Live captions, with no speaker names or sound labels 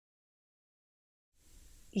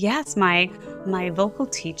Yes, my vocal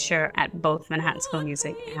teacher at both Manhattan School of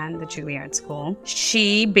Music and the Juilliard School,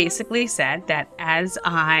 she basically said that as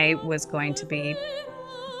I was going to be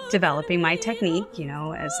developing my technique,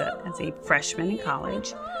 as a freshman in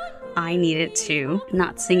college, I needed to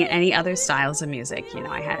not sing any other styles of music.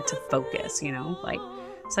 I had to focus,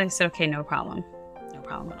 so I said, okay, no problem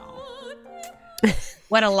at all.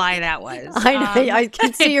 What a lie that was. I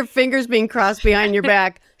can see your fingers being crossed behind your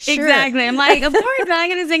back. Sure. Exactly. I'm like, of course, I'm not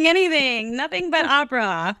going to sing anything, nothing but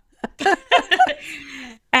opera.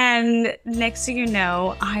 And next thing you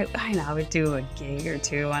know, I would do a gig or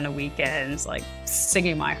two on the weekends, like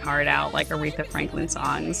singing my heart out, like Aretha Franklin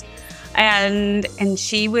songs. And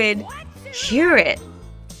she would hear it.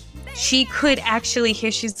 She could actually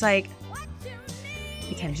hear, she's like,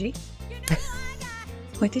 Kenji,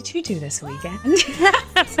 what did you do this weekend?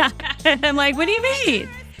 And I'm like, what do you mean?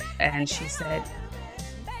 And she said,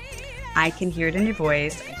 I can hear it in your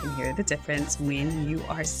voice. I can hear the difference when you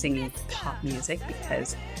are singing pop music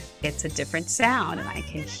because it's a different sound. And I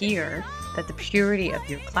can hear that the purity of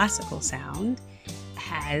your classical sound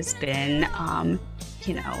has been,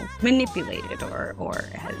 manipulated or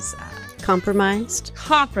has... Compromised?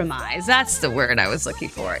 Compromised. That's the word I was looking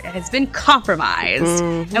for. It has been compromised.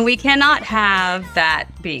 Mm-hmm. And we cannot have that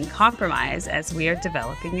being compromised as we are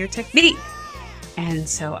developing your technique. And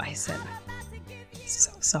so I said,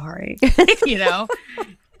 so sorry,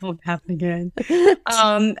 won't happen again.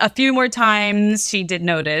 A few more times she did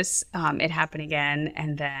notice it happen again.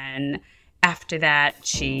 And then after that,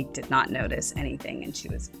 she did not notice anything. And she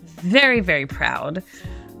was very, very proud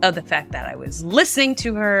of the fact that I was listening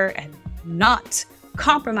to her and not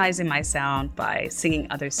compromising my sound by singing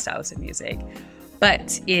other styles of music.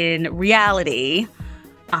 But in reality,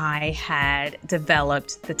 I had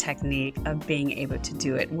developed the technique of being able to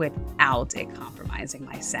do it without it compromising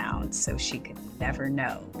my sound, so she could never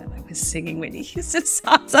know that I was singing Whitney Houston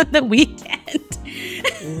songs on the weekend.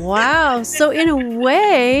 Wow. So in a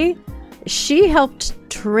way, she helped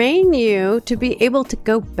train you to be able to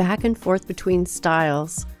go back and forth between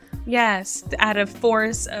styles. Yes, out of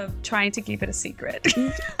force of trying to keep it a secret.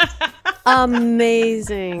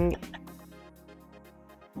 Amazing.